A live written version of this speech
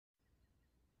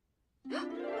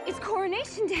It's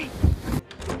Coronation Day!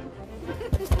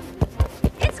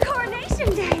 It's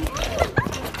Coronation Day!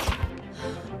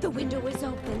 The window was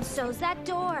open, so's that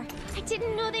door. I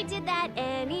didn't know they did that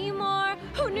anymore.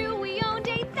 Who knew we owned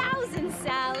 8,000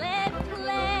 salad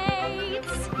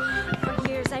plates? For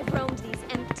years I've roamed these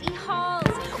empty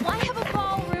halls. Why have a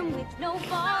ballroom with no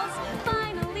balls?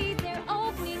 Finally they're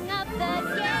opening up the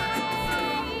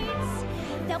gates.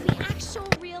 There'll be actual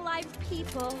real life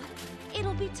people.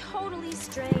 It'll be totally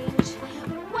strange.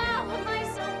 Wow, am I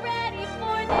so ready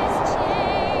for this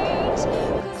change?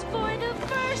 'Cause for the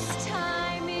first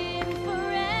time in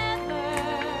forever,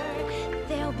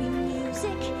 there'll be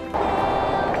music,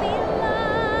 there'll be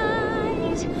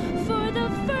light. For the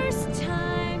first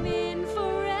time in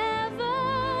forever,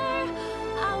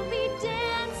 I'll be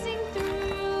dancing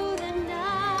through the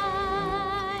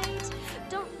night.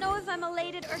 Don't know if I'm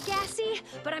elated or gassy,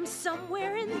 but I'm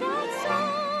somewhere in that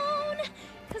zone.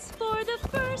 'Cause for the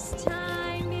first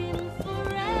time in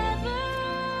forever,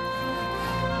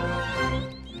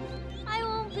 I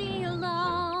won't be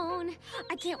alone.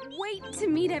 I can't wait to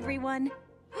meet everyone.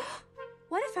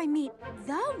 What if I meet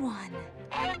the one?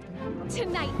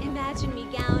 Tonight, imagine me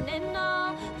gown and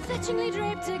all, fetchingly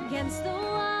draped against the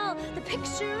wall, the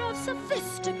picture of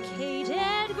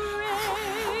sophisticated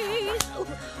grace.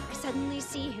 I suddenly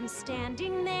see him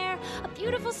standing there, a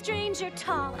beautiful stranger,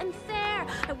 tall and fair.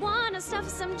 I wanna stuff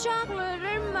some chocolate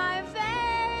in my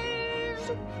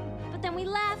face. But then we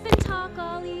laugh and talk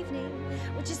all evening,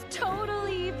 which is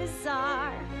totally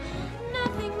bizarre.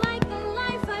 Nothing like the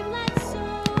life I've led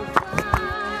so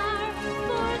far.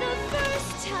 For the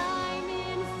first time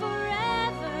in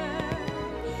forever,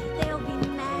 there'll be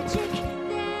magic,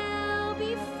 there'll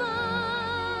be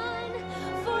fun.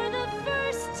 For the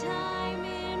first time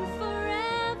in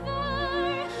forever,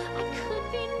 I could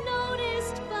be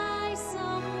noticed by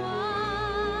someone.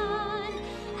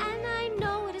 And I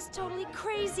know it is totally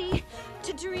crazy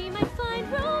to dream I find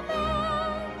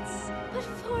romance, but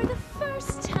for the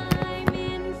first time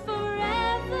in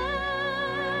forever,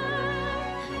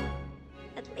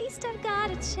 at least I've got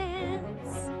a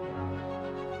chance.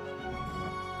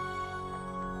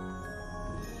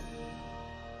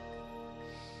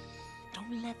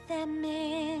 Don't let them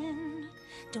in,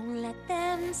 don't let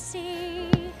them see.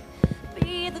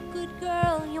 Be the good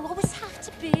girl you always have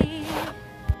to be.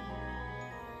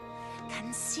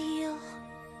 Conceal,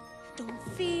 don't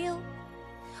feel,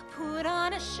 put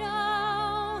on a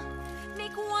show.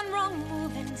 Make one wrong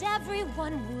move and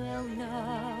everyone will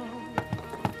know.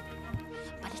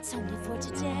 But it's only for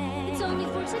today. It's only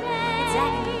for today. It's